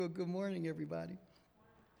Well, good morning, everybody.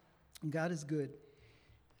 God is good.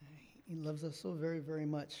 He loves us so very, very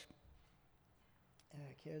much.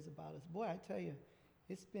 Cares about us. Boy, I tell you,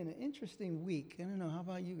 it's been an interesting week. I don't know, how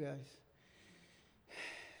about you guys?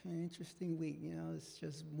 An interesting week. You know, it's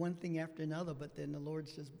just one thing after another, but then the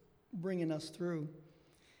Lord's just bringing us through,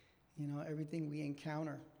 everything we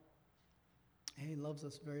encounter. He loves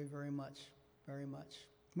us very, very much, very much.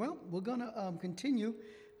 Well, we're going to continue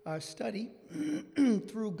our study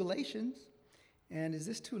through Galatians. And is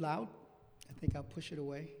this too loud? I think I'll push it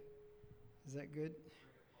away. Is that good?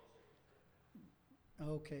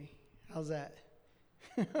 Okay. How's that?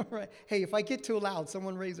 All right. Hey, if I get too loud,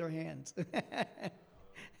 someone raise their hands.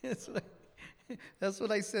 That's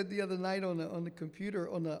what I said the other night on the computer,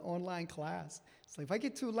 on the online class. It's like, if I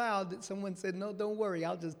get too loud, someone said, no, don't worry,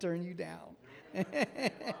 I'll just turn you down.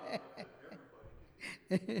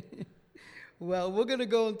 Well, we're going to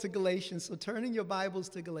go into Galatians. So turn in your Bibles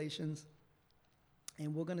to Galatians.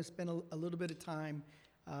 And we're going to spend a little bit of time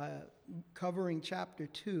covering chapter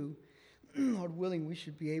 2. Lord willing, we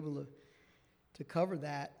should be able to cover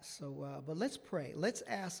that. So, but let's pray. Let's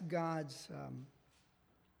ask God's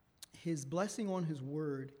His blessing on His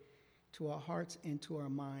word to our hearts and to our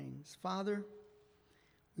minds. Father,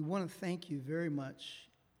 we want to thank you very much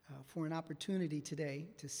for an opportunity today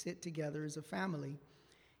to sit together as a family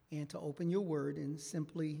and to open your word and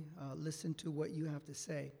simply listen to what you have to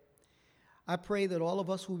say. I pray that all of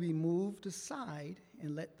us will be moved aside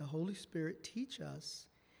and let the Holy Spirit teach us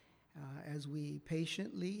as we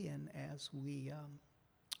patiently and as we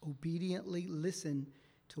obediently listen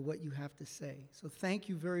to what you have to say. So thank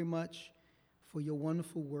you very much for your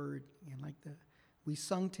wonderful word. And like we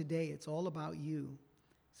sung today, it's all about you.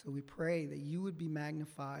 So we pray that you would be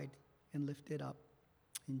magnified and lifted up.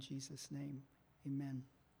 In Jesus' name, amen.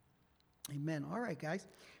 Amen. All right, guys.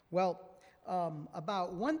 Well,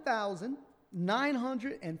 about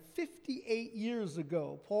 1,958 years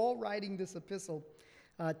ago, Paul writing this epistle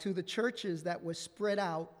to the churches that were spread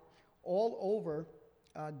out all over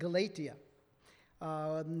Galatia.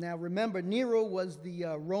 Now, remember, Nero was the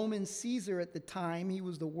Roman Caesar at the time. He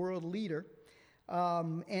was the world leader.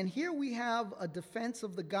 And here we have a defense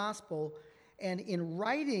of the gospel. And in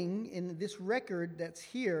writing in this record that's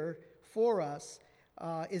here for us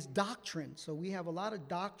is doctrine. So we have a lot of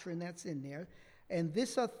doctrine that's in there. And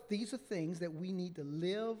these are things that we need to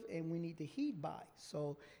live and we need to heed by.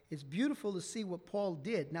 So it's beautiful to see what Paul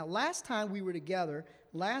did. Now, last time we were together,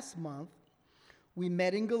 last month, we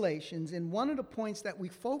met in Galatians. And one of the points that we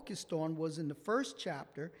focused on was in the first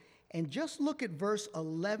chapter. And just look at verse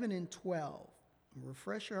 11 and 12.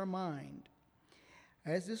 Refresh our mind.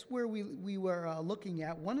 As this is where we were looking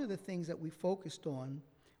at, one of the things that we focused on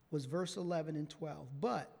was verse 11 and 12.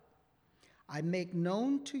 But I make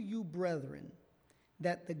known to you, brethren,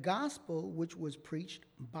 that the gospel which was preached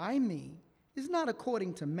by me is not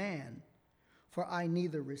according to man. For I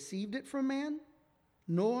neither received it from man,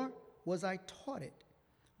 nor was I taught it,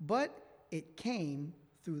 but it came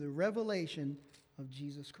through the revelation of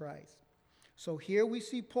Jesus Christ. So here we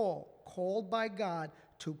see Paul called by God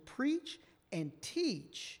to preach and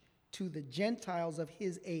teach to the Gentiles of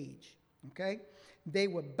his age. Okay? They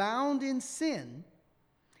were bound in sin,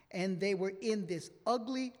 and they were in this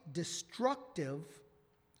ugly, destructive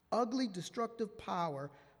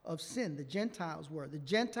power of sin. The Gentiles were. The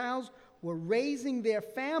Gentiles were raising their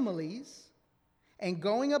families and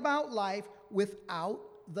going about life without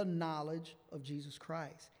the knowledge of Jesus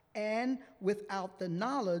Christ and without the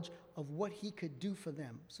knowledge of what he could do for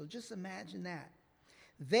them. So just imagine that.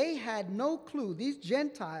 They had no clue. These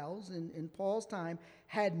Gentiles in Paul's time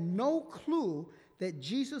had no clue that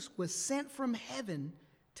Jesus was sent from heaven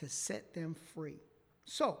to set them free.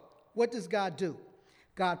 So what does God do?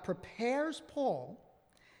 God prepares Paul.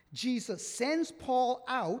 Jesus sends Paul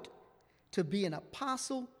out to be an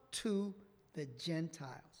apostle to the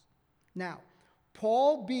Gentiles. Now,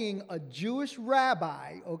 Paul, being a Jewish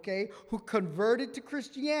rabbi, who converted to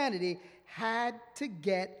Christianity, had to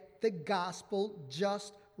get the gospel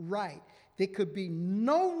just right. There could be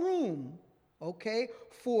no room,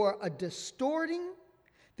 for a distorting.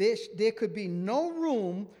 There could be no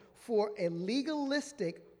room for a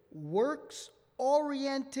legalistic,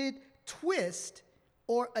 works-oriented twist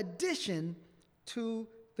or addition to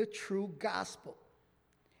the true gospel.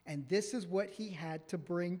 And this is what he had to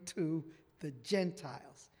bring to the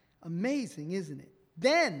Gentiles. Amazing, isn't it?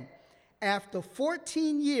 Then, after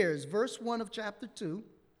 14 years, verse 1 of chapter 2,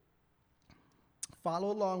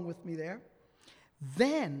 follow along with me there.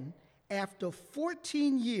 Then, after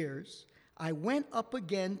 14 years, I went up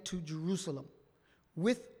again to Jerusalem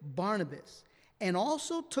with Barnabas, and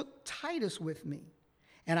also took Titus with me.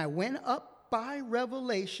 And I went up by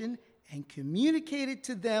revelation and communicated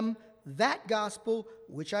to them that gospel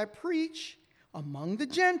which I preach among the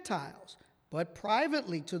Gentiles, but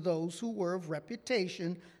privately to those who were of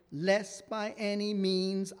reputation, lest by any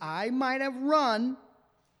means I might have run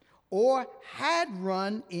or had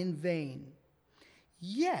run in vain.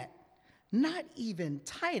 Yet not even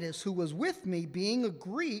Titus, who was with me, being a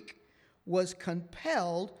Greek, was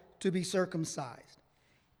compelled to be circumcised.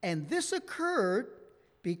 And this occurred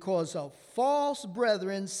because of false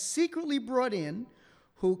brethren secretly brought in,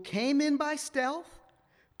 who came in by stealth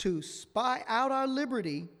to spy out our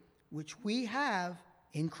liberty, which we have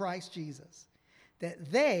in Christ Jesus,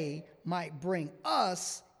 that they might bring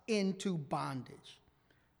us into bondage,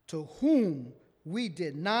 to whom we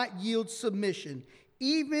did not yield submission,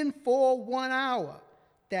 even for 1 hour,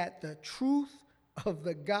 that the truth of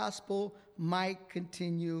the gospel might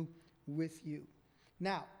continue with you.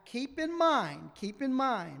 Now, keep in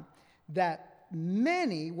mind that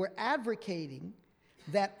many were advocating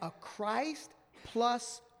that a Christ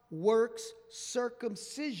plus works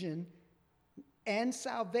circumcision and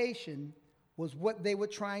salvation was what they were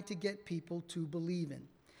trying to get people to believe in.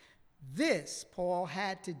 This Paul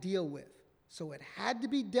had to deal with. So it had to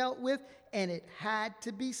be dealt with, and it had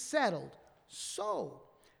to be settled. So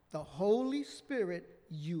the Holy Spirit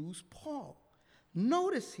used Paul.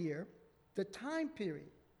 Notice here the time period.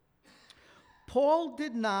 Paul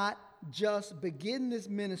did not just begin this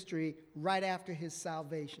ministry right after his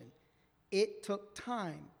salvation. It took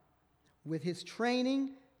time with his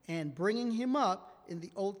training and bringing him up in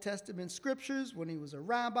the Old Testament scriptures when he was a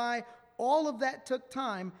rabbi. All of that took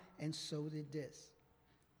time, and so did this.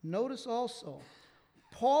 Notice also,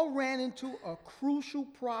 Paul ran into a crucial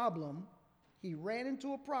problem. He ran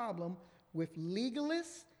into a problem with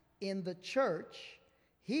legalists in the church.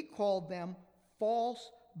 He called them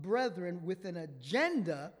false brethren with an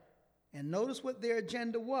agenda, and notice what their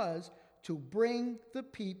agenda was: to bring the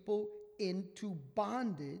people into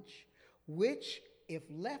bondage, which, if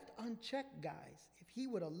left unchecked, guys, if he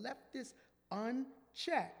would have left this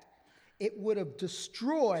unchecked, it would have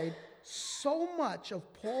destroyed so much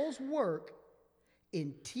of Paul's work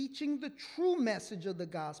in teaching the true message of the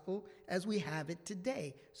gospel as we have it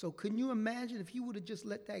today. So can you imagine if he would have just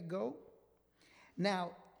let that go?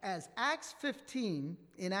 Now, in Acts 15,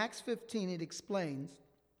 it explains,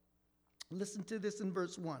 listen to this in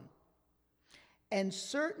verse 1. And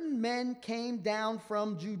certain men came down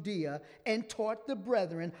from Judea and taught the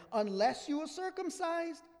brethren, unless you are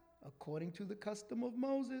circumcised, according to the custom of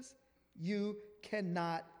Moses, you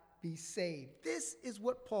cannot be saved. This is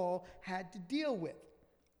what Paul had to deal with.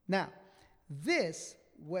 Now, this,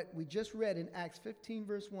 what we just read in Acts 15,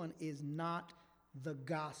 verse 1, is not the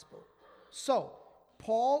gospel. So,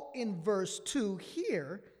 Paul in verse 2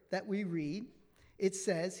 here that we read, it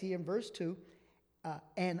says here in verse 2,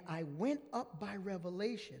 and I went up by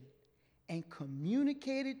revelation and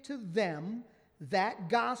communicated to them that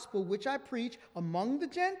gospel which I preach among the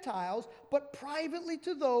Gentiles, but privately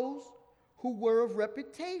to those who were of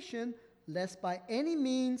reputation, lest by any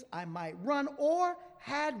means I might run or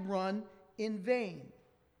had run in vain.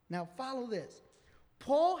 Now follow this.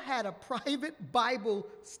 Paul had a private Bible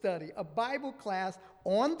study, a Bible class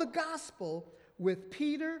on the gospel with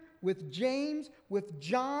Peter, with James, with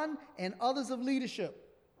John, and others of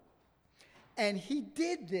leadership. And he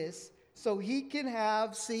did this so he can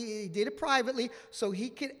he did it privately, so he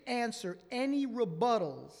could answer any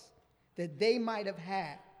rebuttals that they might have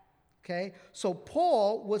had. Okay? So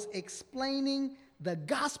Paul was explaining the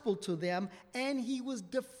gospel to them, and he was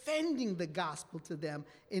defending the gospel to them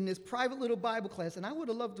in this private little Bible class. And I would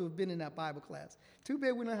have loved to have been in that Bible class. Too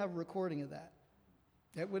bad we don't have a recording of that.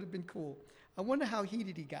 That would have been cool. I wonder how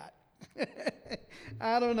heated he got.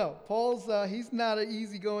 I don't know. Paul's, he's not an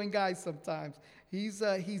easygoing guy sometimes. He's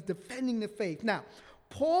defending the faith. Now,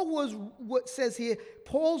 Paul was, what says here,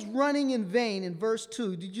 Paul's running in vain in verse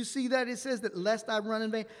 2. Did you see that? It says that lest I run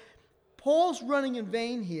in vain. Paul's running in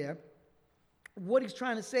vain here. What he's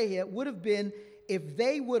trying to say here would have been if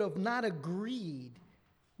they would have not agreed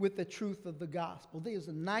with the truth of the gospel. There was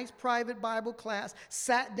a nice private Bible class,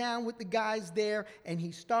 sat down with the guys there, and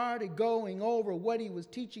he started going over what he was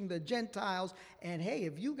teaching the Gentiles. And hey,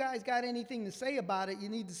 if you guys got anything to say about it, you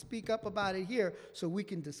need to speak up about it here so we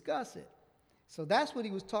can discuss it. So that's what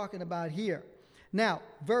he was talking about here. Now,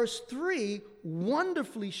 verse 3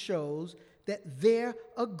 wonderfully shows that their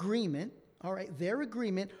agreement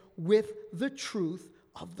with the truth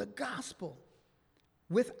of the gospel,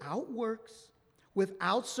 without works,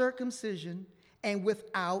 without circumcision, and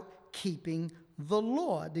without keeping the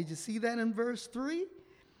law. Did you see that in verse 3?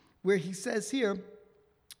 Where he says here,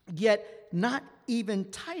 Yet not even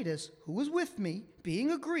Titus, who was with me,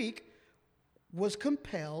 being a Greek, was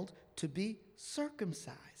compelled to be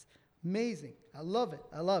circumcised. Amazing. I love it.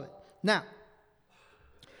 I love it. Now,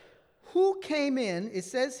 who came in? It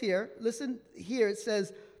says here, listen here, it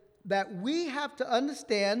says that we have to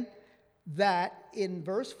understand that in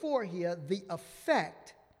verse 4 here, the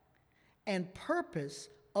effect and purpose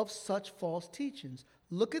of such false teachings.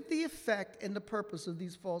 Look at the effect and the purpose of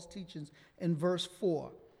these false teachings in verse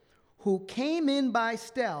 4. Who came in by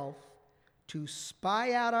stealth to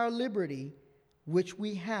spy out our liberty, which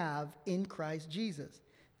we have in Christ Jesus,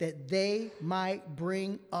 that they might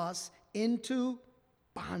bring us into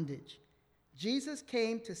bondage. Jesus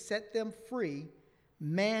came to set them free.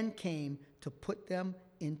 Man came to put them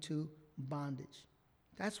into bondage.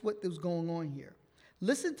 That's what was going on here.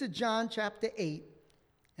 Listen to John chapter 8,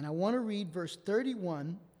 and I want to read verse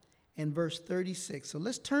 31 and verse 36. So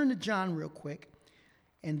let's turn to John real quick.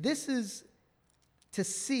 And this is to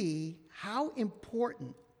see how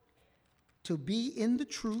important to be in the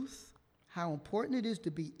truth, how important it is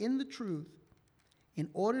to be in the truth in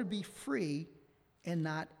order to be free and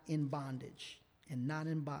not in bondage.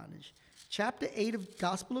 Chapter 8 of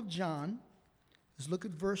Gospel of John, let's look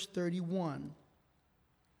at verse 31.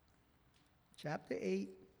 Chapter 8,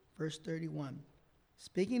 verse 31.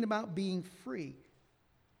 Speaking about being free.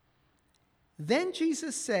 Then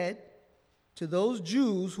Jesus said to those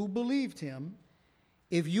Jews who believed him,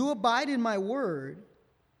 "If you abide in my word,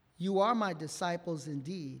 you are my disciples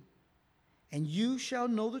indeed, and you shall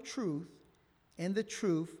know the truth, and the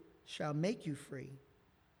truth shall make you free."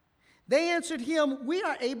 They answered him, "We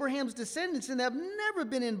are Abraham's descendants and have never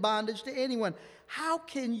been in bondage to anyone. How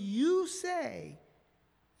can you say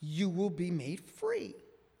you will be made free?"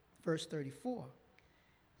 Verse 34.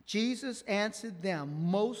 Jesus answered them,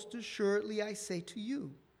 "Most assuredly I say to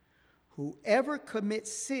you, whoever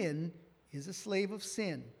commits sin is a slave of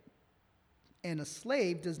sin. And a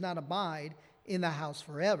slave does not abide in the house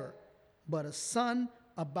forever, but a son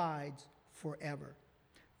abides forever.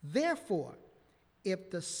 Therefore, if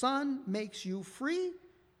the Son makes you free,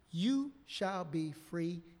 you shall be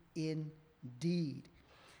free indeed."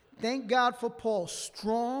 Thank God for Paul's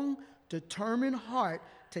strong, determined heart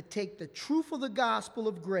to take the truth of the gospel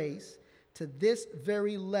of grace to this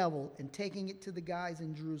very level and taking it to the guys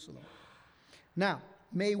in Jerusalem. Now,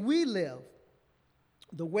 may we live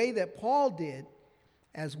the way that Paul did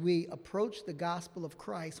as we approach the gospel of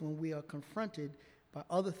Christ when we are confronted by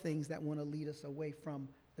other things that want to lead us away from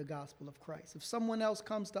the gospel of Christ. If someone else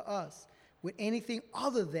comes to us with anything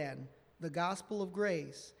other than the gospel of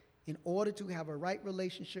grace in order to have a right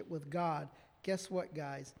relationship with God, guess what,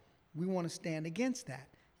 guys? We want to stand against that.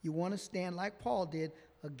 You want to stand like Paul did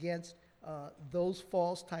against those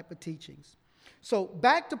false type of teachings. So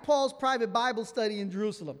back to Paul's private Bible study in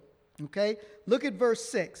Jerusalem. Okay, look at verse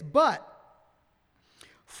 6. "But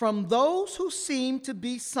from those who seemed to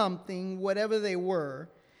be something, whatever they were,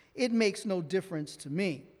 it makes no difference to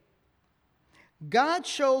me. God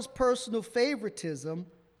shows personal favoritism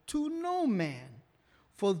to no man.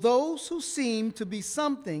 For those who seemed to be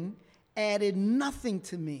something added nothing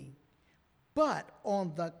to me. But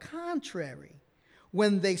on the contrary,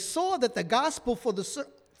 when they saw that the gospel for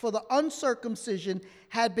the uncircumcision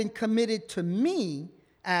had been committed to me,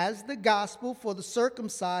 as the gospel for the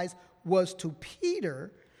circumcised was to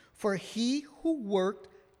Peter, for he who worked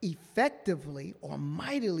effectively or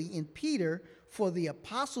mightily in Peter for the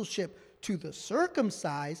apostleship to the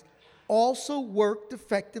circumcised also worked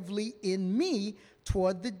effectively in me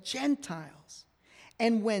toward the Gentiles.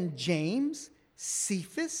 And when James,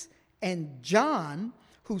 Cephas, and John,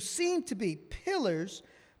 who seemed to be pillars,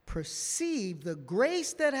 perceived the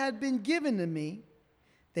grace that had been given to me,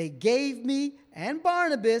 they gave me and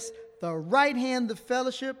Barnabas the right hand, the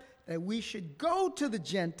fellowship, that we should go to the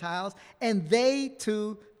Gentiles, and they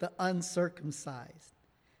to the uncircumcised.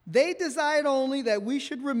 They desired only that we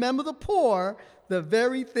should remember the poor, the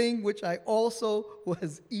very thing which I also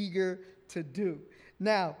was eager to do.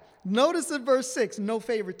 Now, notice in verse 6, no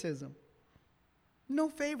favoritism. No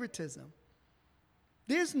favoritism.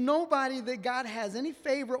 There's nobody that God has any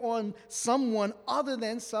favor on someone other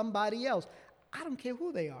than somebody else. I don't care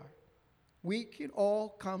who they are. We can all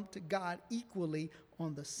come to God equally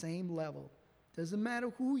on the same level. Doesn't matter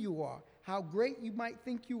who you are, how great you might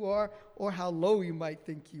think you are, or how low you might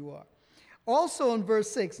think you are. Also in verse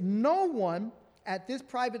 6, no one at this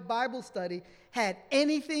private Bible study had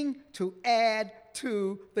anything to add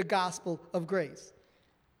to the gospel of grace.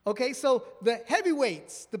 Okay, so the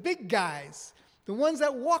heavyweights, the big guys, the ones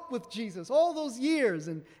that walked with Jesus all those years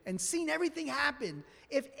and seen everything happen,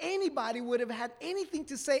 if anybody would have had anything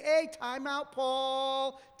to say, hey, time out,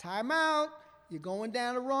 Paul, time out. You're going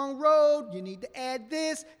down the wrong road. You need to add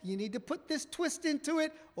this. You need to put this twist into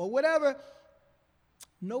it or whatever.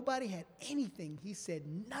 Nobody had anything. He said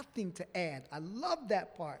nothing to add. I love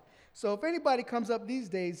that part. So if anybody comes up these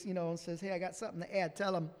days, and says, hey, I got something to add,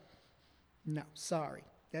 tell them, no, sorry.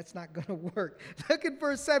 That's not going to work. Look at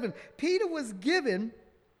verse 7. Peter was given,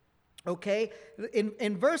 okay,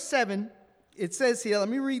 in verse 7, it says here, let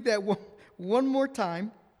me read that one more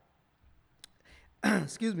time.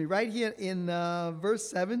 Excuse me, right here in verse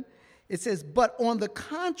 7, it says, but on the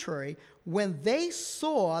contrary, when they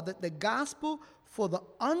saw that the gospel for the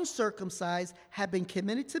uncircumcised had been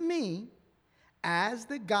committed to me, as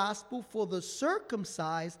the gospel for the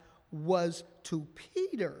circumcised was to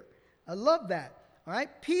Peter. I love that. All right,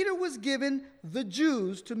 Peter was given the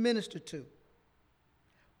Jews to minister to.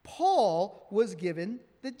 Paul was given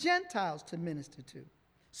the Gentiles to minister to.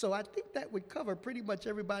 So I think that would cover pretty much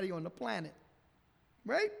everybody on the planet,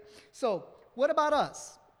 right? So what about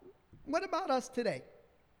us? What about us today?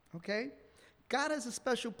 Okay, God has a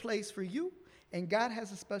special place for you, and God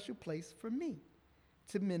has a special place for me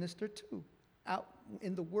to minister to out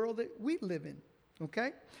in the world that we live in.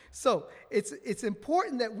 Okay? So it's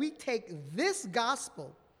important that we take this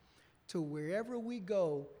gospel to wherever we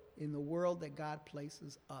go in the world that God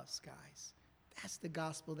places us, guys. That's the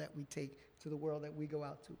gospel that we take to the world that we go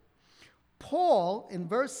out to. Paul, in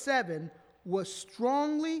verse 7, was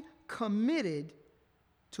strongly committed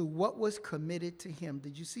to what was committed to him.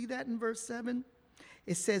 Did you see that in verse 7?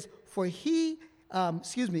 It says,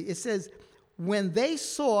 it says, when they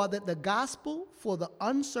saw that the gospel for the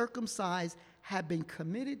uncircumcised had been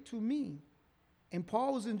committed to me. And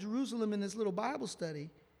Paul was in Jerusalem in his little Bible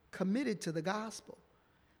study, committed to the gospel.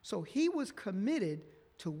 So he was committed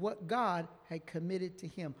to what God had committed to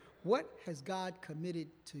him. What has God committed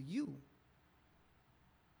to you?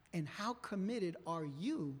 And how committed are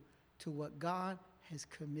you to what God has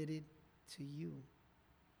committed to you?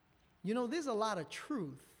 There's a lot of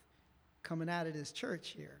truth coming out of this church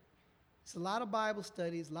here. It's a lot of Bible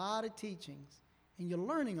studies, a lot of teachings, and you're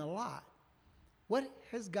learning a lot. What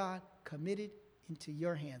has God committed into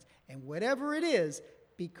your hands? And whatever it is,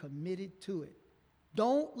 be committed to it.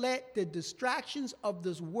 Don't let the distractions of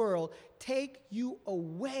this world take you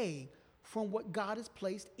away from what God has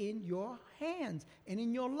placed in your hands and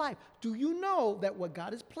in your life. Do you know that what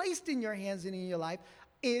God has placed in your hands and in your life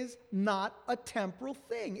is not a temporal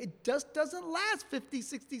thing? It just doesn't last 50,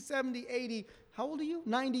 60, 70, 80, how old are you?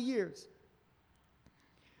 90 years.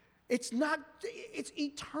 It's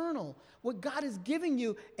eternal. What God is giving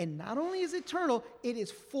you, and not only is it eternal, it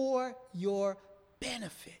is for your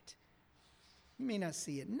benefit. You may not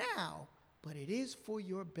see it now, but it is for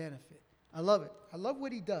your benefit. I love it. I love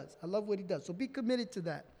what he does. So be committed to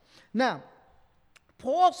that. Now,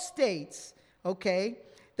 Paul states, okay,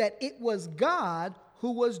 that it was God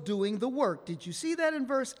who was doing the work. Did you see that in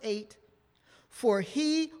verse 8? For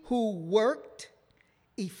he who worked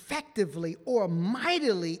effectively or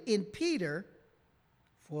mightily in Peter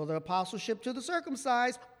for the apostleship to the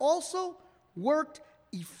circumcised also worked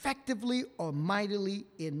effectively or mightily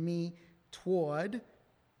in me toward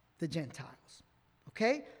the Gentiles.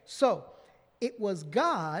 Okay? So, it was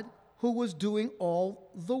God who was doing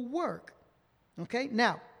all the work. Okay?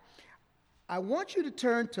 Now, I want you to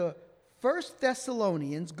turn to 1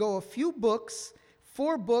 Thessalonians, go a few books,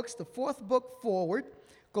 4 books, the 4th book forward.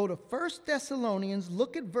 Go to 1 Thessalonians,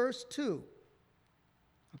 look at verse 2.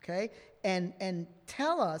 Okay? And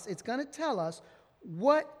tell us, it's going to tell us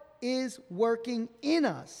what is working in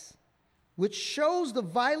us, which shows the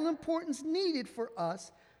vital importance needed for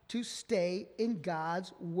us to stay in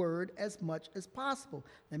God's word as much as possible.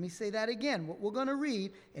 Let me say that again. What we're going to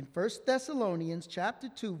read in 1 Thessalonians chapter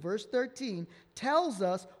 2, verse 13, tells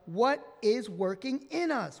us what is working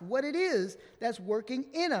in us, what it is that's working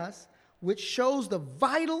in us, which shows the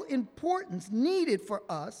vital importance needed for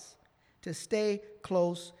us to stay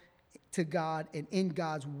close to God and in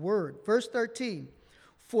God's word. Verse 13,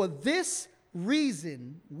 for this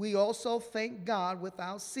reason we also thank God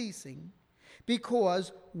without ceasing,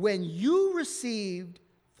 because when you received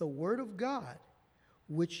the word of God,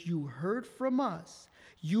 which you heard from us,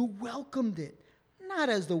 you welcomed it, not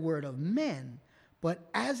as the word of men, but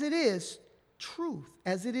as it is truth,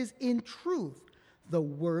 as it is in truth, the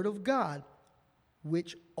word of God,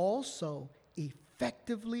 which also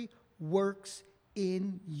effectively works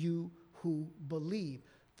in you who believe.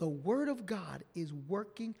 The word of God is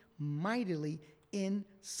working mightily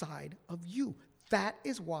inside of you. That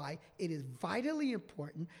is why it is vitally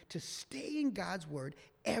important to stay in God's word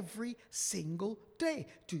every single day.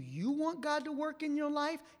 Do you want God to work in your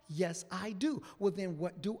life? Yes, I do. Well, then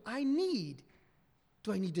what do I need?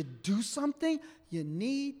 Do I need to do something? You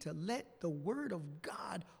need to let the word of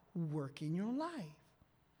God work in your life.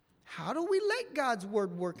 How do we let God's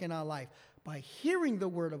word work in our life? By hearing the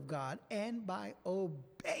word of God and by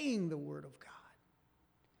obeying the word of God.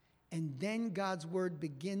 And then God's word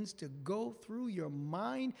begins to go through your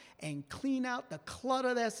mind and clean out the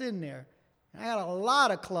clutter that's in there. I had a lot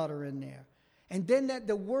of clutter in there. And then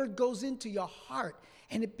the word goes into your heart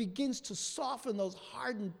and it begins to soften those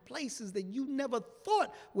hardened places that you never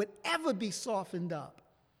thought would ever be softened up.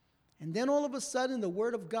 And then all of a sudden the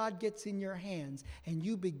word of God gets in your hands and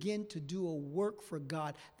you begin to do a work for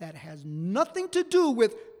God that has nothing to do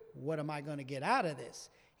with what am I going to get out of this?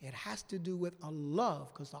 It has to do with a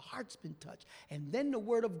love because the heart's been touched. And then the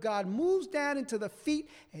word of God moves down into the feet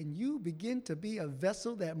and you begin to be a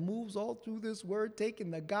vessel that moves all through this word, taking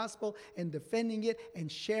the gospel and defending it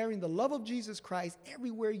and sharing the love of Jesus Christ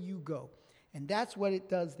everywhere you go. And that's what it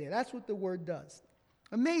does there. That's what the word does.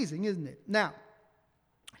 Amazing, isn't it? Now,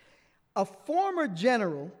 a former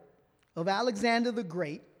general of Alexander the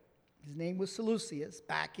Great, his name was Seleucus,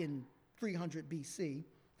 back in 300 BC.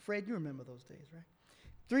 Fred, you remember those days, right?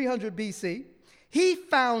 300 BC, he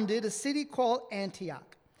founded a city called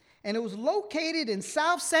Antioch. And it was located in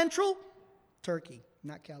south central Turkey,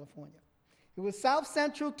 not California. It was south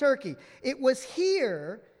central Turkey. It was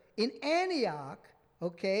here in Antioch,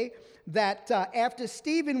 okay, that after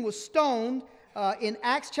Stephen was stoned in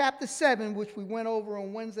Acts chapter 7, which we went over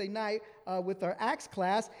on Wednesday night with our Acts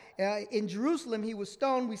class, in Jerusalem he was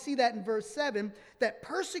stoned. We see that in verse 7, that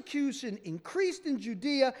persecution increased in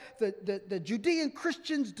Judea. The Judean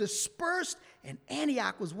Christians dispersed, and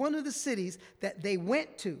Antioch was one of the cities that they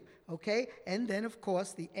went to, okay? And then, of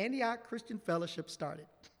course, the Antioch Christian Fellowship started.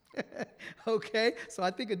 Okay, so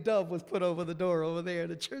I think a dove was put over the door over there in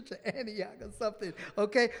the church of Antioch or something.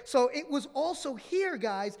 Okay, so it was also here,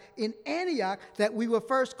 guys, in Antioch that we were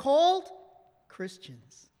first called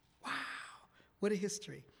Christians. Wow, what a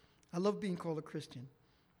history. I love being called a Christian.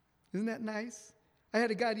 Isn't that nice? I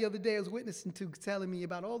had a guy the other day I was witnessing to telling me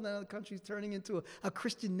about all the other countries turning into a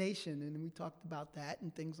Christian nation, and we talked about that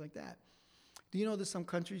and things like that. Do you know there's some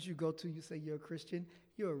countries you go to, you say you're a Christian,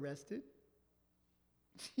 you're arrested?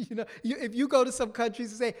 You know, if you go to some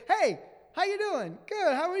countries and say, hey, how you doing?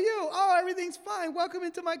 Good, how are you? Oh, everything's fine. Welcome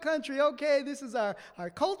into my country. Okay, this is our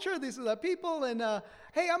culture. This is our people. And,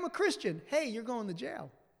 hey, I'm a Christian. Hey, you're going to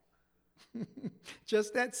jail.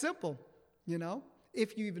 Just that simple, you know,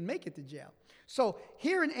 if you even make it to jail. So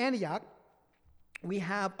here in Antioch, we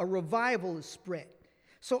have a revival is spread.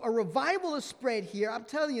 So a revival is spread here. I'm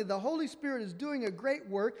telling you, the Holy Spirit is doing a great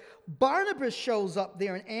work. Barnabas shows up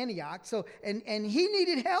there in Antioch, and he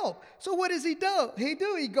needed help. So what does he do?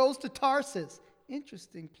 He goes to Tarsus.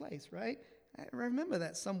 Interesting place, right? I remember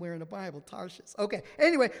that somewhere in the Bible, Tarsus. Okay,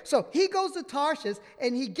 anyway, so he goes to Tarsus,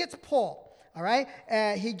 and he gets Paul, all right?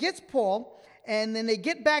 He gets Paul, and then they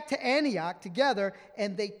get back to Antioch together,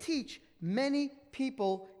 and they teach many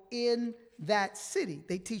people in that city.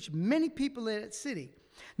 They teach many people in that city.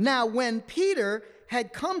 Now, when Peter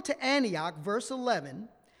had come to Antioch, verse 11,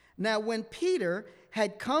 now when Peter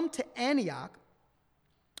had come to Antioch,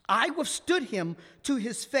 I withstood him to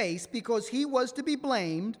his face because he was to be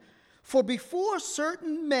blamed, for before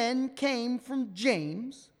certain men came from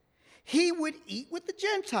James, he would eat with the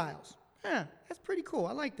Gentiles. That's pretty cool.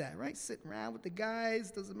 I like that, right? Sitting around with the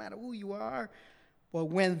guys, doesn't matter who you are. Well,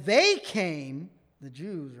 when they came, the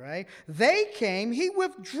Jews, right? They came, he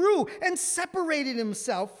withdrew and separated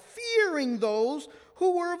himself, fearing those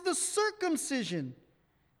who were of the circumcision.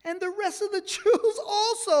 And the rest of the Jews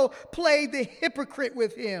also played the hypocrite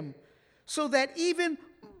with him, so that even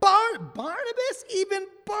Barnabas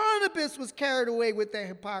was carried away with their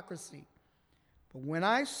hypocrisy. But when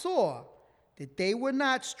I saw that they were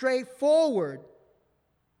not straightforward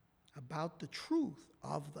about the truth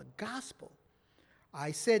of the gospel,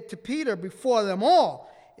 I said to Peter before them all,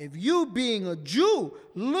 if you being a Jew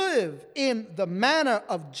live in the manner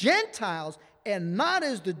of Gentiles and not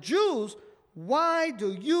as the Jews, why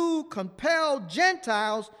do you compel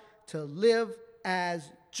Gentiles to live as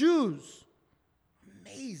Jews?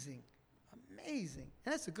 Amazing, amazing.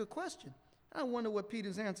 That's a good question. I wonder what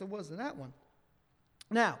Peter's answer was to that one.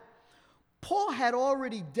 Now, Paul had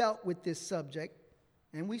already dealt with this subject,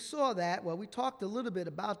 and we saw that. Well, we talked a little bit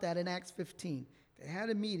about that in Acts 15. They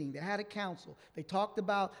had a meeting. They had a council. They talked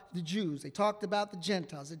about the Jews. They talked about the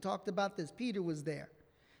Gentiles. They talked about this. Peter was there.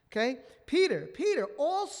 Okay? Peter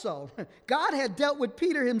also, God had dealt with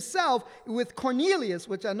Peter himself with Cornelius,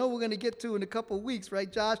 which I know we're going to get to in a couple of weeks,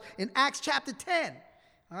 right, Josh? In Acts chapter 10.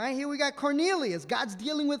 All right, here we got Cornelius. God's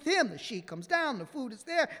dealing with him. The sheet comes down, the food is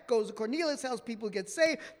there, goes to Cornelius, helps people get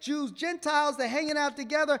saved. Jews, Gentiles, they're hanging out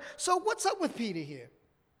together. So what's up with Peter here?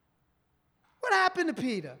 What happened to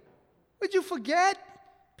Peter? Would you forget?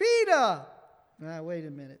 Peter! Now, wait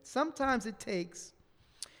a minute. Sometimes it takes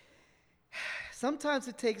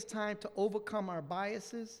time to overcome our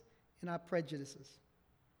biases and our prejudices.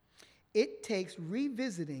 It takes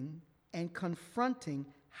revisiting and confronting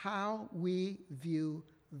how we view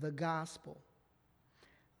the gospel.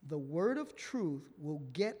 The word of truth will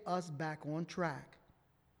get us back on track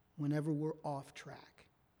whenever we're off track,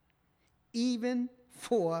 even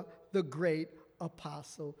for the great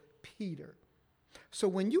apostle Peter. So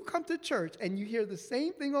when you come to church and you hear the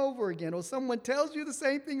same thing over again, or someone tells you the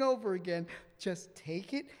same thing over again, just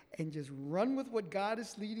take it and just run with what God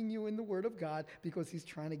is leading you in the Word of God, because He's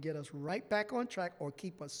trying to get us right back on track, or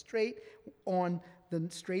keep us straight on the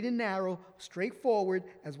straight and narrow, straightforward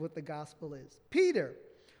as what the gospel is. Peter,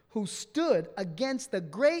 who stood against the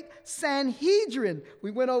great Sanhedrin.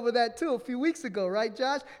 We went over that too a few weeks ago, right,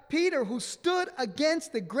 Josh? Peter, who stood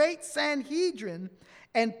against the great Sanhedrin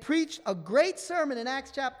and preached a great sermon in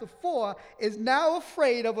Acts chapter 4, is now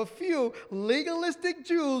afraid of a few legalistic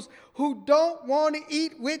Jews who don't want to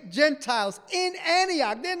eat with Gentiles in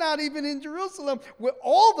Antioch. They're not even in Jerusalem, where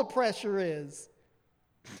all the pressure is.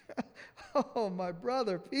 Oh, my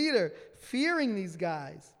brother Peter, fearing these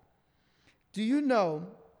guys. Do you know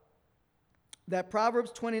that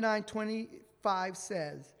Proverbs 29:25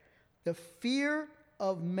 says, the fear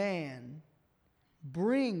of man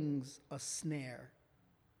brings a snare.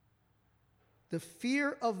 The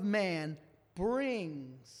fear of man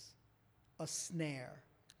brings a snare.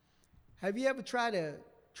 Have you ever tried to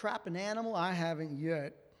trap an animal? I haven't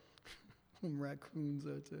yet. Raccoons,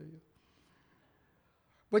 I tell you.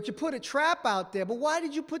 But you put a trap out there. But why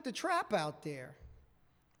did you put the trap out there?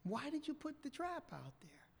 Why did you put the trap out there?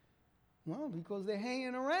 Well, because they're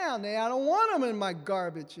hanging around. I don't want them in my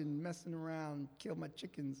garbage and messing around, kill my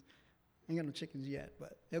chickens. I ain't got no chickens yet,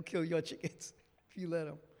 but they'll kill your chickens if you let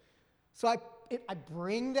them. So I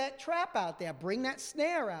bring that trap out there. I bring that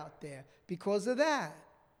snare out there because of that.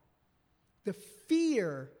 The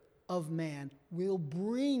fear of man will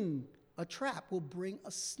bring a trap, will bring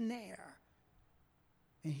a snare.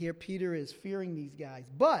 And here Peter is fearing these guys.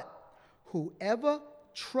 But whoever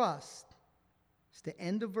trusts, it's the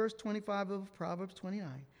end of verse 25 of Proverbs 29.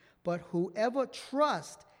 But whoever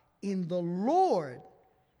trusts in the Lord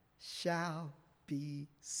shall be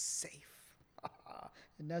safe.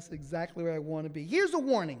 And that's exactly where I want to be. Here's a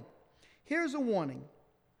warning.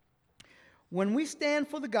 When we stand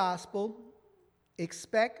for the gospel,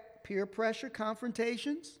 expect peer pressure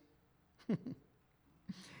confrontations.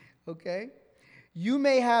 Okay? You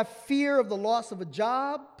may have fear of the loss of a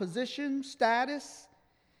job, position, status.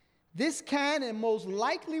 This can and most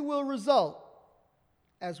likely will result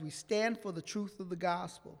as we stand for the truth of the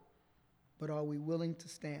gospel. But are we willing to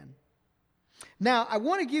stand? Now, I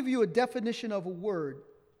want to give you a definition of a word.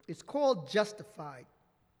 It's called justified.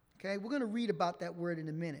 Okay, we're going to read about that word in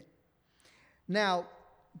a minute. Now,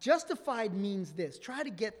 justified means this. Try to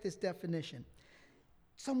get this definition.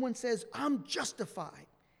 Someone says, I'm justified.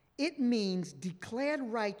 It means declared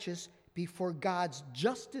righteous before God's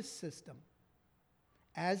justice system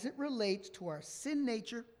as it relates to our sin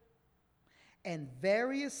nature and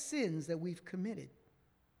various sins that we've committed.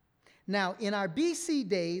 Now, in our BC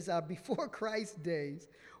days, our before Christ days,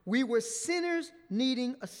 we were sinners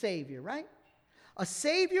needing a Savior, right? A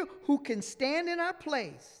Savior who can stand in our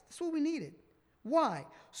place. That's what we needed. Why?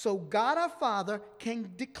 So God our Father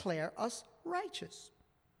can declare us righteous.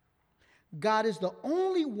 God is the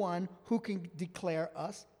only one who can declare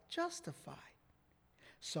us justified.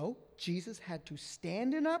 So Jesus had to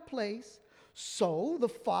stand in our place so the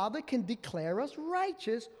Father can declare us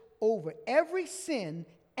righteous over every sin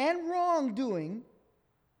and wrongdoing,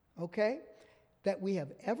 okay, that we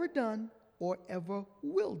have ever done or ever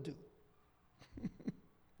will do.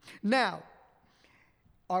 Now,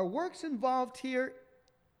 are works involved here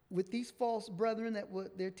with these false brethren that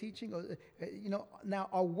they're teaching? Now,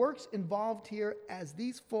 are works involved here as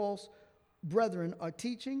these false brethren are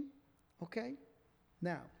teaching? Okay?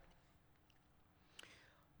 Now,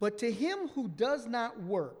 but to him who does not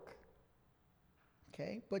work,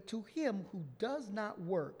 okay, but to him who does not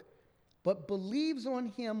work, but believes on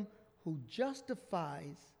him who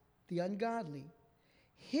justifies the ungodly,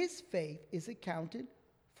 his faith is accounted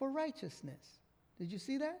for righteousness. Did you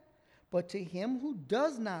see that? But to him who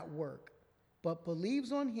does not work, but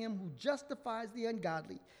believes on him who justifies the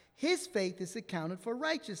ungodly, his faith is accounted for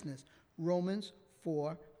righteousness. Romans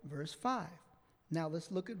 4, verse 5. Now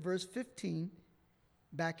let's look at verse 15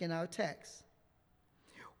 back in our text.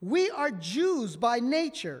 We are Jews by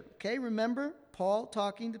nature. Okay, remember Paul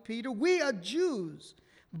talking to Peter? We are Jews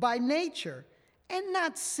by nature and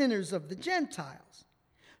not sinners of the Gentiles,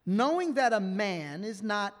 knowing that a man is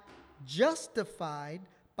not justified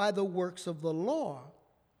by the works of the law,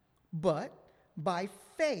 but by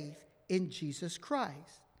faith in Jesus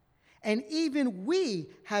Christ. And even we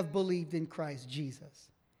have believed in Christ Jesus,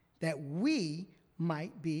 that we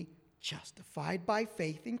might be justified by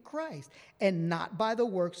faith in Christ, and not by the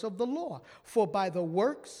works of the law. For by the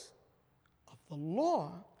works of the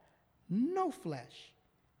law, no flesh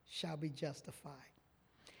shall be justified.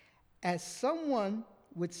 As someone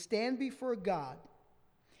would stand before God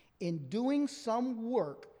in doing some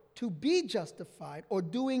work to be justified, or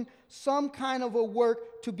doing some kind of a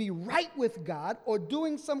work to be right with God, or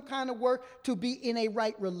doing some kind of work to be in a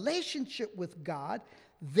right relationship with God,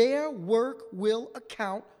 their work will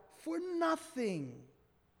account for nothing.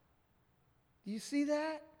 Do you see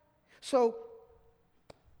that? So,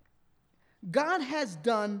 God has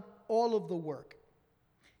done all of the work.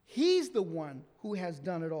 He's the one who has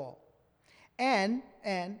done it all. And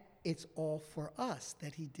it's all for us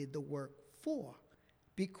that he did the work for,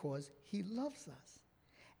 because he loves us.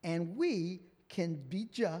 And we can be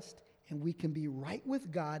just and we can be right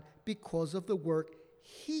with God because of the work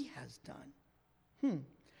he has done.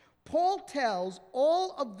 Paul tells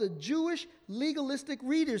all of the Jewish legalistic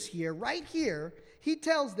readers here, right here, he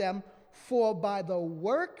tells them, for by the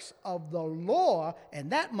works of the law,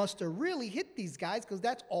 and that must have really hit these guys because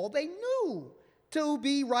that's all they knew. To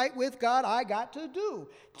be right with God, I got to do.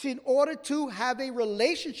 In order to have a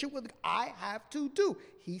relationship with God, I have to do.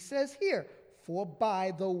 He says here, for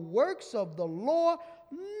by the works of the law,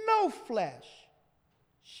 no flesh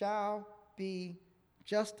shall be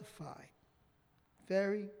justified.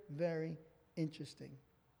 Very, very interesting.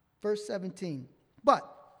 Verse 17. But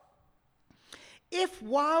if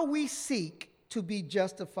while we seek to be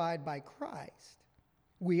justified by Christ,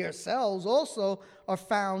 we ourselves also are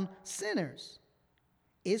found sinners,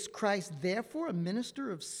 is Christ therefore a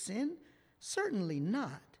minister of sin? Certainly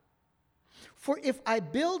not. For if I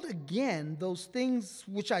build again those things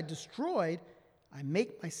which I destroyed, I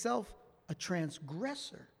make myself a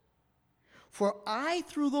transgressor. For I,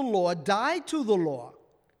 through the law, died to the law,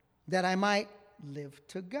 that I might live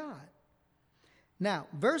to God. Now,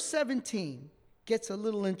 verse 17 gets a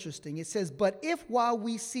little interesting. It says, but if while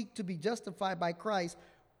we seek to be justified by Christ,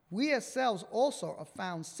 we ourselves also are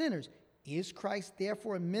found sinners, is Christ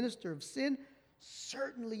therefore a minister of sin?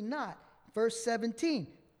 Certainly not. Verse 17,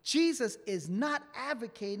 Jesus is not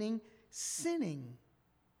advocating sinning.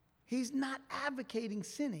 He's not advocating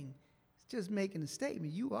sinning. He's just making a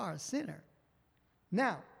statement. You are a sinner.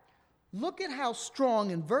 Now, look at how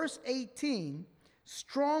strong in verse 18,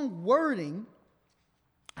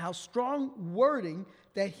 how strong wording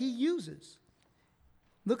that he uses.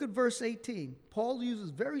 Look at verse 18. Paul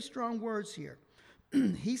uses very strong words here.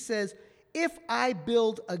 He says, if I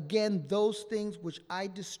build again those things which I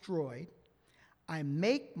destroyed, I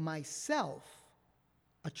make myself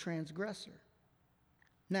a transgressor.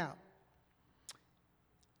 Now,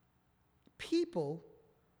 people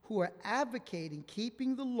who are advocating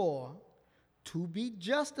keeping the law to be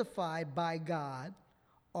justified by God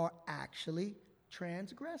are actually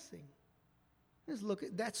transgressing. Let's look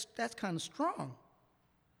at that's kind of strong.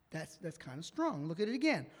 That's kind of strong. Look at it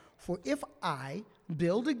again. For if I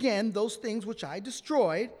build again those things which I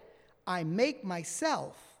destroyed, I make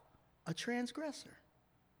myself a transgressor.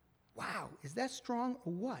 Wow, is that strong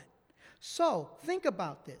or what? So, think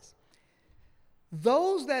about this.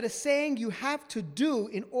 Those that are saying you have to do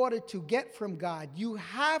in order to get from God, you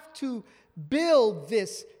have to build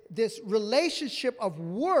this relationship of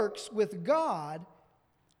works with God,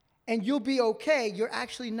 and you'll be okay. You're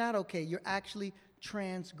actually not okay. You're actually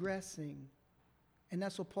transgressing. And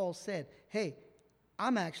that's what Paul said. Hey,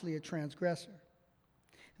 I'm actually a transgressor.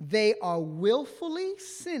 They are willfully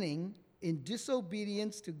sinning in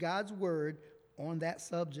disobedience to God's word on that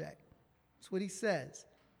subject. That's what he says.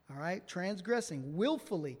 All right? Transgressing,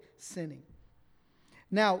 willfully sinning.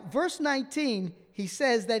 Now, verse 19, he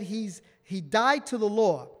says that he died to the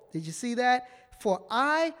law. Did you see that? For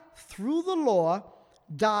I, through the law,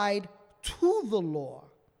 died to the law.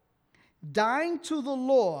 Dying to the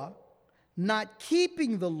law, not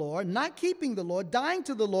keeping the law, dying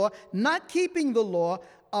to the law, not keeping the law,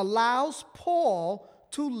 allows Paul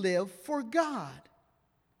to live for God.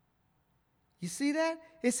 You see that?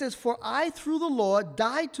 It says, for I through the law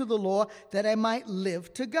died to the law that I might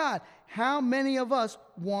live to God. How many of us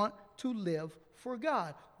want to live for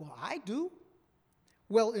God? Well, I do.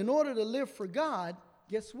 Well, in order to live for God,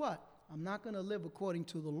 guess what? I'm not going to live according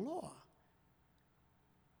to the law.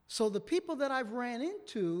 So the people that I've ran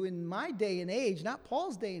into in my day and age, not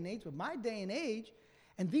Paul's day and age, but my day and age,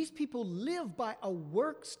 and these people live by a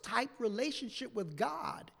works-type relationship with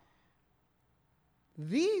God.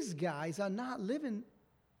 These guys are not living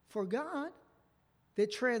for God. They're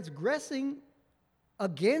transgressing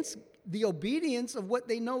against the obedience of what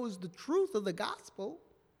they know is the truth of the gospel.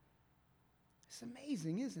 It's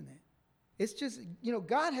amazing, isn't it? It's just,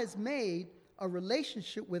 God has made a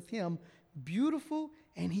relationship with him beautiful,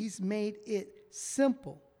 and he's made it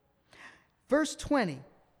simple. Verse 20,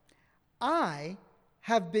 I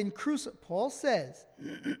have been crucified. Paul says,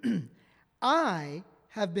 I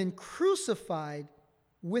have been crucified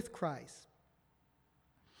with Christ.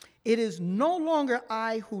 It is no longer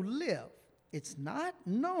I who live. It's not?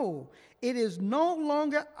 No. It is no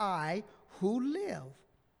longer I who live,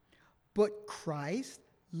 but Christ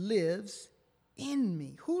lives in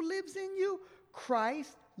me. Who lives in you?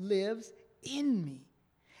 Christ lives in me.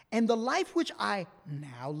 And the life which I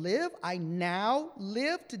now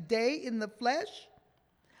live today in the flesh,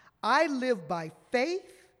 I live by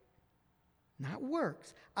faith, not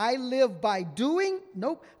works. I live by doing,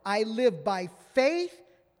 nope. I live by faith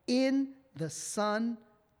in the Son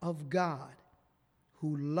of God,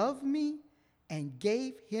 who loved me and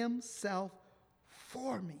gave himself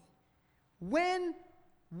for me. When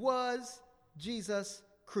was Jesus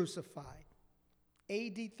crucified?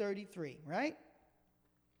 AD 33, right?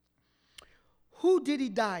 Who did he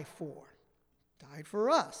die for? Died for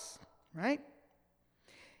us, right?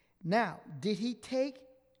 Now, did he take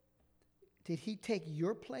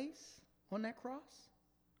your place on that cross?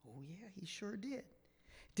 Oh yeah, he sure did.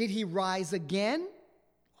 Did he rise again?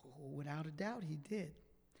 Oh, without a doubt he did.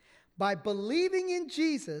 By believing in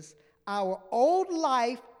Jesus, our old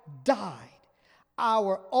life died.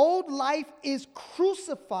 Our old life is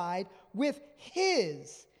crucified with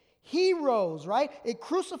his. He rose, right? It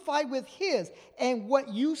crucified with his. And what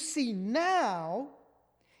you see now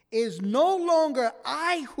is no longer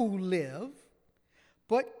I who live,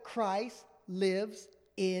 but Christ lives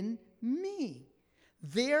in me.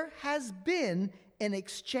 There has been an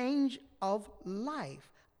exchange of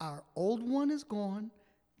life. Our old one is gone,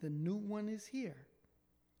 the new one is here.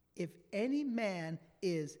 If any man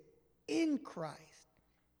is in Christ,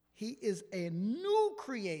 he is a new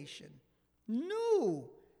creation. New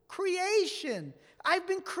creation. I've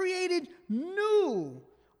been created new.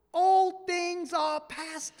 Old things are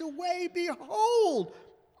passed away. Behold,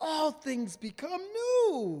 all things become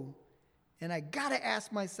new. And I got to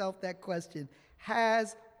ask myself that question.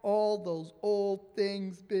 Has all those old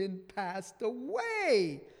things been passed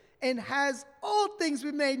away? And has all things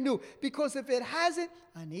been made new? Because if it hasn't,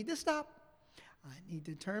 I need to stop. I need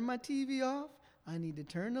to turn my TV off. I need to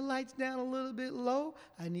turn the lights down a little bit low.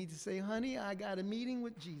 I need to say, honey, I got a meeting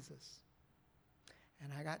with Jesus.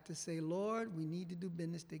 And I got to say, Lord, we need to do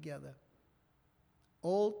business together.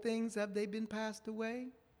 Old things, have they been passed away?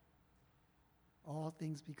 All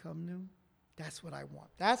things become new. That's what I want.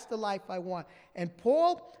 That's the life I want. And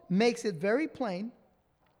Paul makes it very plain.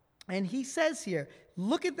 And he says here,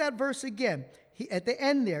 look at that verse again. At the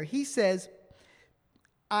end there, he says,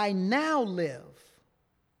 I now live.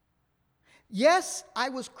 Yes, I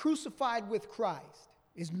was crucified with Christ.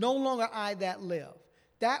 It's no longer I that live.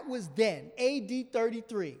 That was then, AD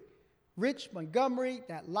 33. Rich Montgomery,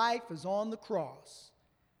 that life is on the cross.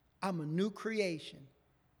 I'm a new creation.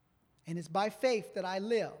 And it's by faith that I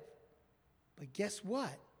live. But guess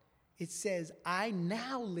what? It says, I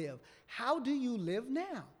now live. How do you live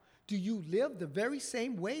now? Do you live the very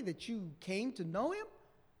same way that you came to know him?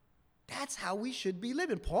 That's how we should be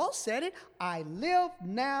living. Paul said it. I live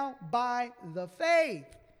now by the faith.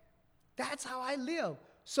 That's how I live.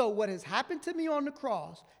 So what has happened to me on the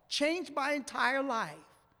cross changed my entire life.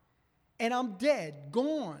 And I'm dead,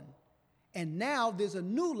 gone. And now there's a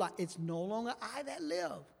new life. It's no longer I that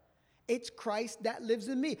live. It's Christ that lives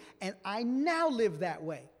in me. And I now live that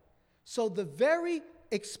way. So the very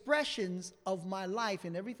expressions of my life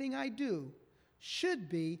and everything I do should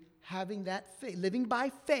be having that faith, living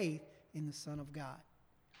by faith in the Son of God,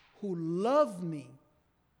 who loved me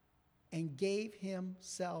and gave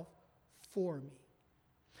himself for me.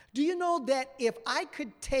 Do you know that if I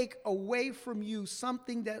could take away from you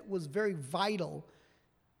something that was very vital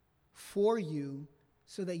for you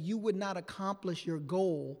so that you would not accomplish your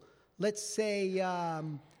goal, let's say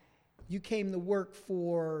you came to work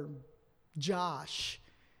for Josh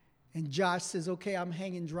And Josh says, okay, I'm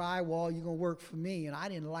hanging drywall. You're going to work for me. And I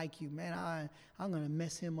didn't like you, man. I'm going to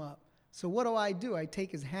mess him up. So what do? I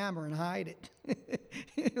take his hammer and hide it.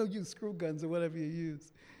 He'll use screw guns or whatever you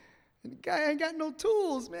use. And the guy ain't got no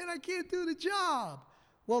tools, man. I can't do the job.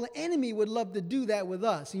 Well, the enemy would love to do that with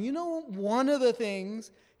us. And you know, one of the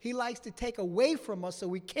things he likes to take away from us so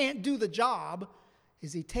we can't do the job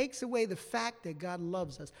is he takes away the fact that God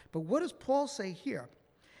loves us. But what does Paul say here?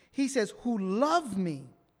 He says, who loved me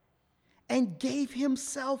and gave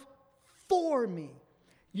himself for me.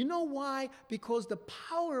 You know why? Because the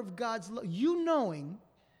power of God's love, you knowing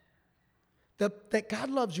that God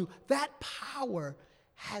loves you, that power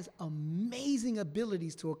has amazing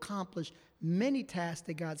abilities to accomplish many tasks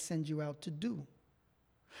that God sends you out to do.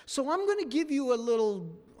 So I'm going to give you a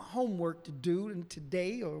little homework to do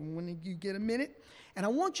today or when you get a minute, and I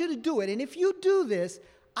want you to do it. And if you do this,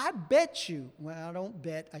 I bet you, well, I don't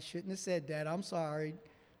bet. I shouldn't have said that. I'm sorry.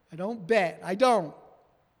 I don't bet. I don't.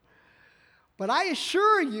 But I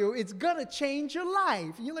assure you, it's going to change your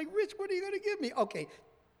life. And you're like, Rich, what are you going to give me? Okay,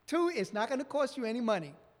 2, it's not going to cost you any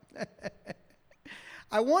money.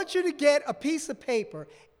 I want you to get a piece of paper,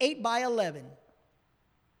 8 by 11.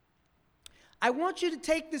 I want you to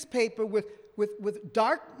take this paper with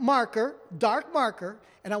dark marker,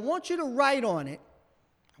 and I want you to write on it.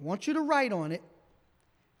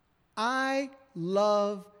 I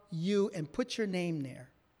love you, and put your name there.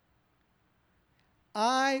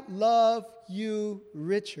 I love you,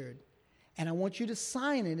 Richard. And I want you to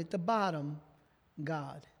sign it at the bottom,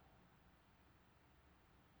 God.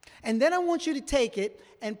 And then I want you to take it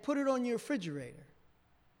and put it on your refrigerator.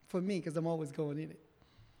 For me, because I'm always going in it.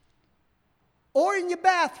 Or in your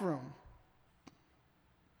bathroom.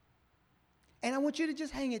 And I want you to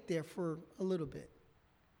just hang it there for a little bit.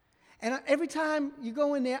 And every time you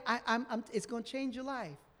go in there, it's going to change your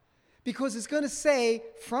life. Because it's going to say,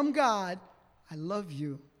 from God, I love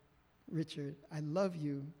you, Richard. I love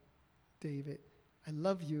you, David. I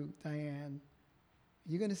love you, Diane.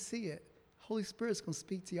 You're going to see it. Holy Spirit's going to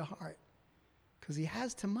speak to your heart. Because he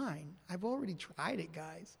has to mine. I've already tried it,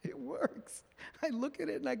 guys. It works. I look at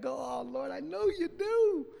it and I go, oh, Lord, I know you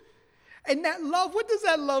do. And that love, what does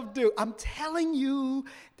that love do? I'm telling you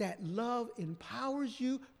that love empowers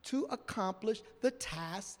you to accomplish the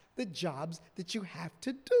tasks, the jobs that you have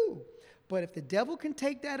to do. But if the devil can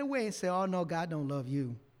take that away and say, oh, no, God don't love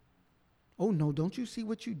you. Oh, no, don't you see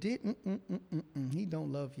what you did? He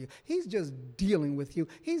don't love you. He's just dealing with you.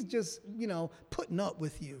 He's just, putting up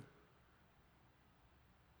with you.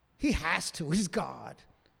 He has to. He's God.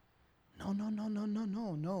 No.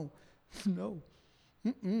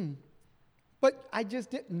 But I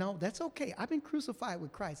just didn't. No, that's okay. I've been crucified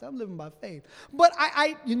with Christ. I'm living by faith. But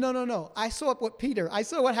no. I saw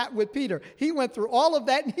what happened with Peter. He went through all of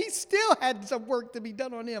that, and he still had some work to be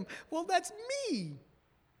done on him. Well, that's me.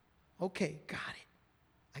 Okay, got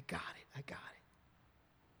it. I got it.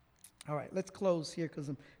 All right, let's close here because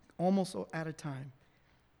I'm almost out of time.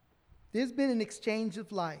 There's been an exchange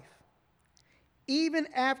of life. Even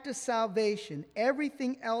after salvation,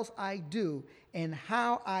 everything else I do and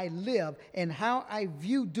how I live and how I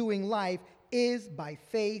view doing life is by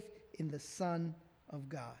faith in the Son of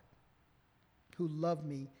God, who loved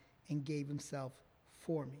me and gave himself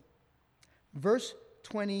for me. Verse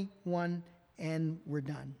 21, and we're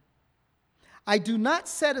done. I do not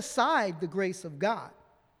set aside the grace of God,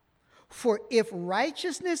 for if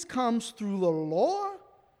righteousness comes through the law,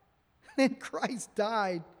 then Christ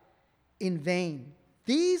died in vain.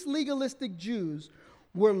 These legalistic Jews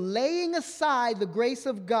were laying aside the grace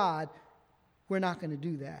of God. We're not going to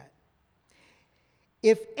do that.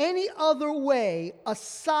 If any other way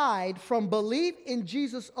aside from belief in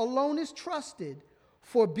Jesus alone is trusted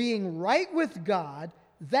for being right with God,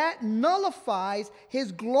 that nullifies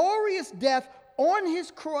his glorious death on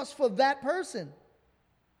his cross for that person.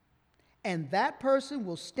 And that person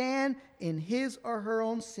will stand in his or her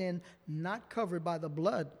own sin, not covered by the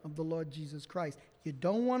blood of the Lord Jesus Christ. You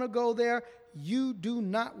don't want to go there. You do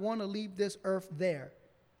not want to leave this earth there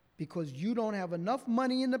because you don't have enough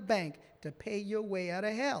money in the bank to pay your way out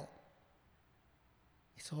of hell.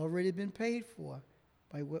 It's already been paid for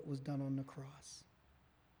by what was done on the cross.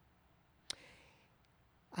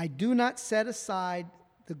 I do not set aside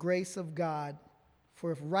the grace of God,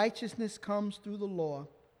 for if righteousness comes through the law,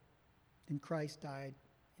 then Christ died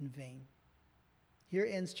in vain. Here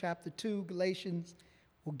ends chapter 2, Galatians.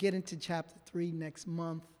 We'll get into chapter 3 next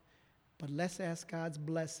month. But let's ask God's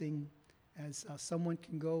blessing as someone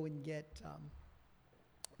can go and get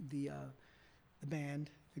the band,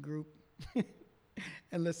 the group.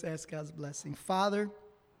 And let's ask God's blessing. Father,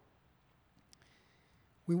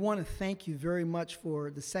 We want to thank you very much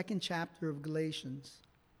for the second chapter of Galatians.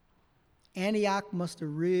 Antioch must have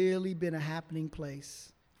really been a happening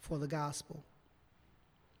place for the gospel.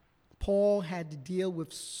 Paul had to deal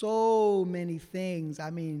with so many things. I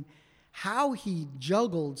mean, how he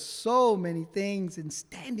juggled so many things and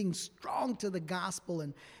standing strong to the gospel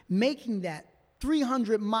and making that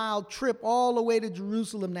 300-mile trip all the way to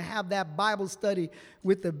Jerusalem to have that Bible study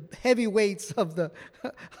with the heavyweights of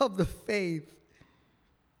the faith.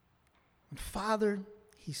 And Father,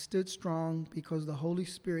 he stood strong because the Holy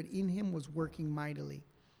Spirit in him was working mightily.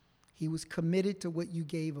 He was committed to what you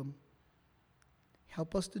gave him.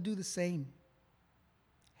 Help us to do the same.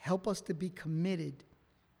 Help us to be committed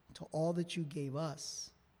to all that you gave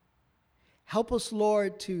us. Help us,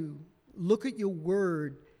 Lord, to look at your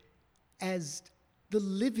word as the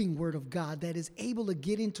living word of God that is able to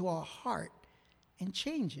get into our heart and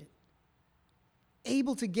change it.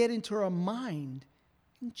 Able to get into our mind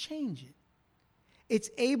and change it. It's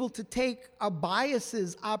able to take our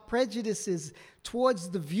biases, our prejudices towards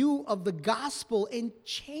the view of the gospel and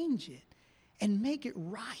change it and make it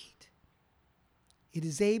right. It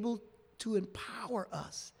is able to empower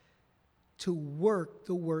us to work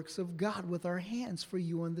the works of God with our hands for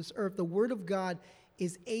you on this earth. The word of God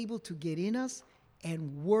is able to get in us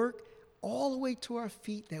and work all the way to our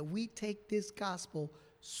feet that we take this gospel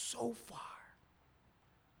so far.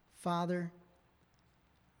 Father,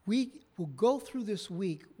 we will go through this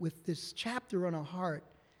week with this chapter on our heart.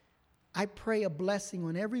 I pray a blessing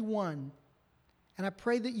on everyone, and I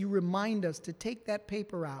pray that you remind us to take that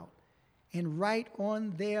paper out and write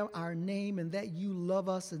on there our name and that you love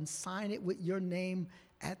us and sign it with your name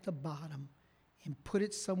at the bottom and put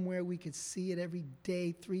it somewhere we could see it every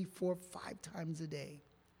day, 3, 4, 5 times a day.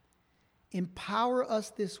 Empower us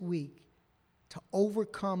this week to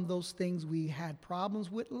overcome those things we had problems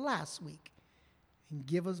with last week and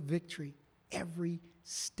give us victory every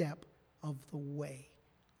step of the way.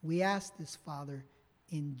 We ask this, Father,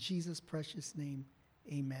 in Jesus' precious name.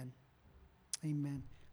 Amen. Amen.